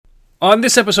On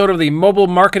this episode of the Mobile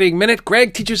Marketing Minute,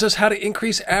 Greg teaches us how to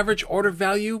increase average order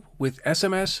value with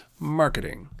SMS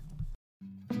marketing.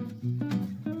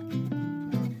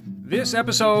 This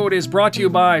episode is brought to you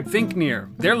by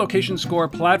ThinkNear. Their location score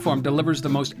platform delivers the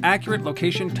most accurate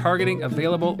location targeting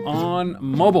available on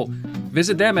mobile.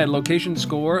 Visit them at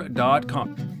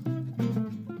locationscore.com.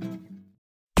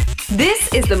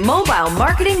 This is the Mobile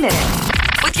Marketing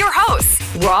Minute with your hosts,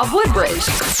 Rob Woodbridge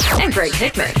and Greg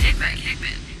Hickman.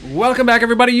 Welcome back,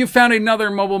 everybody. You found another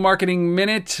Mobile Marketing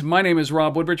Minute. My name is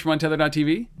Rob Woodbridge from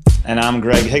Untether.tv. And I'm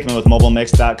Greg Hickman with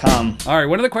MobileMix.com. All right,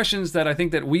 one of the questions that I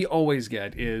think that we always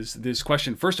get is this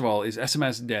question. First of all, is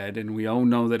SMS dead? And we all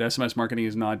know that SMS marketing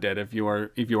is not dead. If you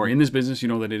are in this business, you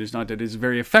know that it is not dead. It is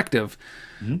very effective.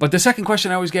 But the second question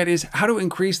I always get is how to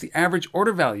increase the average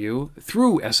order value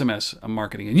through SMS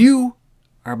marketing. And you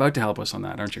are about to help us on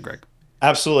that, aren't you, Greg?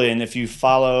 Absolutely. And if you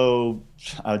follow,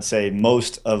 I would say,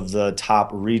 most of the top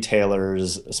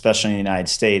retailers, especially in the United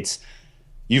States,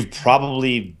 you've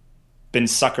probably been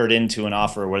suckered into an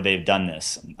offer where they've done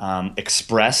this.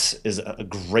 Express is a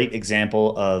great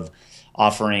example of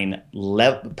offering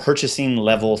purchasing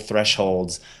level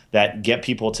thresholds that get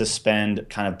people to spend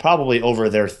kind of probably over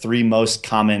their three most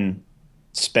common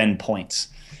spend points.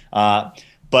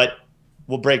 But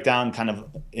we'll break down kind of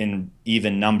in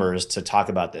even numbers to talk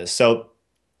about this. So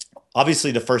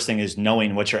obviously, the first thing is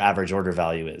knowing what your average order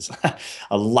value is.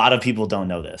 A lot of people don't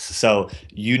know this. So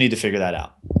you need to figure that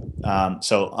out.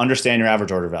 So understand your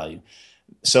average order value.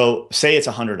 So say it's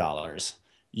 $100.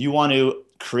 You want to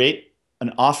create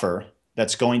an offer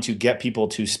that's going to get people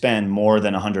to spend more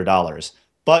than $100.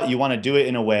 But you want to do it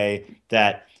in a way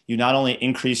that you not only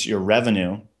increase your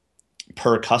revenue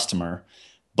per customer,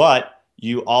 but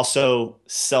you also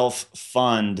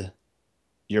self-fund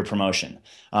your promotion.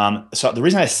 So the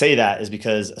reason I say that is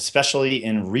because, especially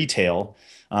in retail,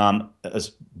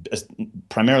 as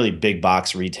primarily big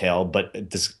box retail, but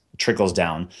this trickles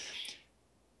down,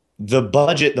 the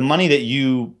budget, the money that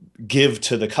you give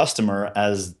to the customer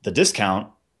as the discount,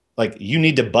 like you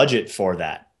need to budget for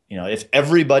that. You know, if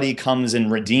everybody comes and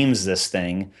redeems this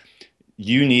thing,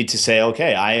 you need to say,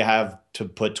 okay, I have to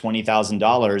put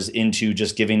 $20,000 into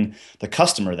just giving the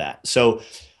customer that. So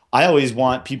I always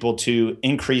want people to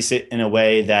increase it in a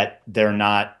way that they're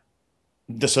not,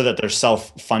 so that they're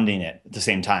self-funding it at the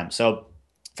same time. So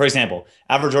for example,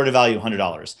 average order value,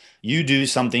 $100. You do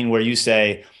something where you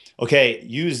say, okay,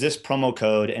 use this promo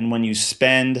code, and when you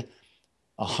spend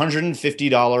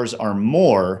 $150 or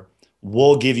more,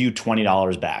 we'll give you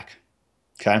 $20 back,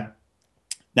 okay?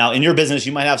 Now, in your business,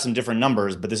 you might have some different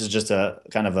numbers, but this is just a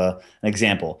kind of an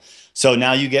example. So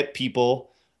now you get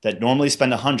people that normally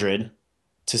spend 100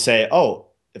 to say, oh,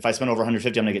 if I spend over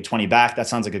 150, I'm gonna get 20 back. That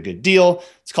sounds like a good deal.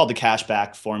 It's called the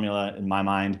cashback formula in my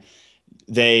mind.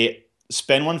 They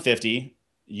spend 150,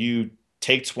 you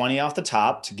take 20 off the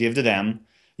top to give to them.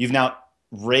 You've now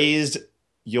raised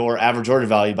your average order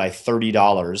value by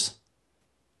 $30,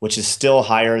 which is still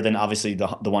higher than obviously the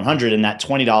 100, and that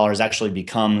 $20 actually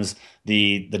becomes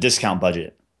the discount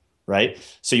budget, right?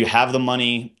 So you have the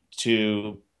money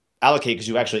to allocate because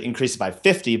you actually increase it by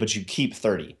 50, but you keep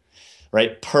 30,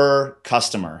 right, per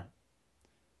customer.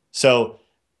 So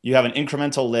you have an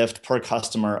incremental lift per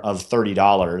customer of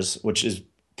 $30, which is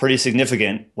pretty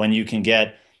significant when you can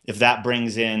get, if that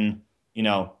brings in, you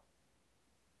know,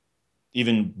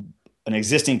 even an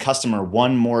existing customer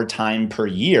one more time per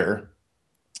year,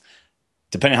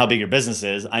 depending on how big your business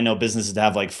is. I know businesses that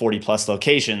have like 40 plus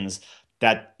locations,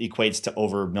 that equates to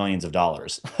over millions of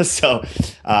dollars. So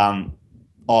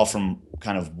all from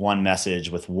kind of one message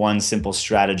with one simple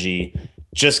strategy,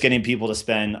 just getting people to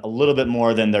spend a little bit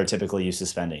more than they're typically used to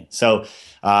spending. So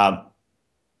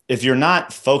if you're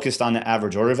not focused on the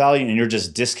average order value and you're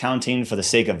just discounting for the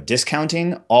sake of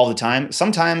discounting all the time,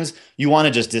 sometimes you want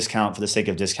to just discount for the sake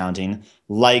of discounting,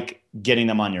 like getting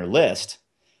them on your list,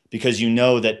 because you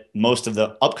know that most of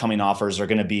the upcoming offers are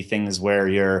going to be things where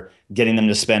you're getting them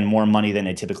to spend more money than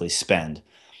they typically spend.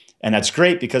 And that's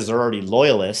great because they're already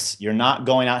loyalists. You're not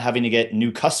going out having to get new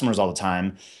customers all the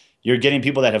time. You're getting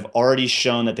people that have already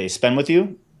shown that they spend with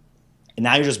you, and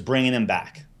now you're just bringing them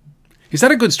back. Is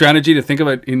that a good strategy to think of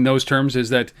it in those terms? Is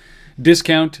that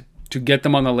discount to get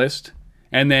them on the list,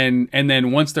 and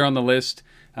then once they're on the list,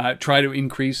 try to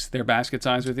increase their basket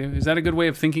size with you? Is that a good way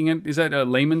of thinking it? Is that a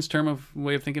layman's term of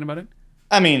way of thinking about it?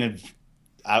 I mean,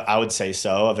 I would say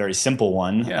so, a very simple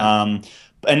one. Yeah.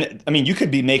 And I mean, you could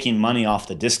be making money off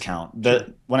the discount.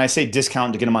 When I say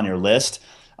discount to get them on your list,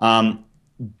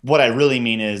 what I really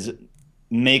mean is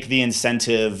make the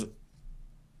incentive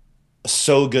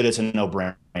so good it's a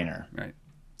no-brainer.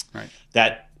 Right.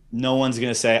 That no one's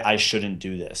going to say, I shouldn't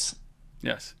do this.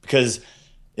 Yes. Because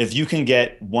if you can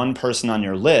get one person on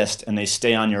your list and they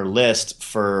stay on your list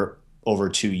for over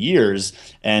 2 years,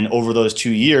 and over those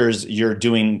 2 years, you're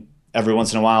doing every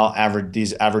once in a while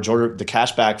average order, the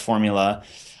cashback formula,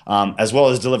 as well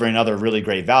as delivering other really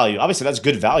great value. Obviously, that's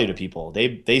good value to people.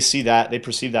 They see that, they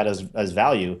perceive that as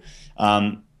value,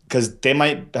 because they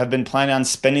might have been planning on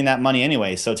spending that money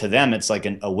anyway. So to them, it's like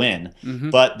a win.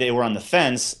 But they were on the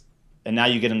fence, and now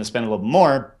you get them to spend a little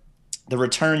more. The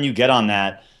return you get on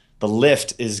that, the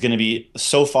lift is going to be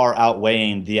so far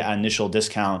outweighing the initial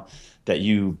discount that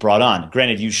you brought on.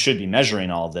 Granted, you should be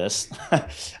measuring all of this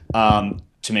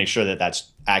to make sure that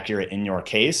that's accurate in your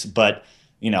case. But,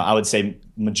 I would say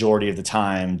majority of the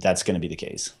time, that's going to be the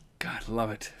case. God, love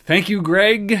it. Thank you,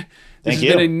 Greg. This has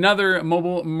been another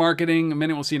Mobile Marketing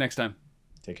Minute. We'll see you next time.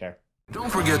 Take care. Don't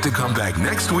forget to come back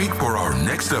next week for our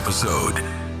next episode.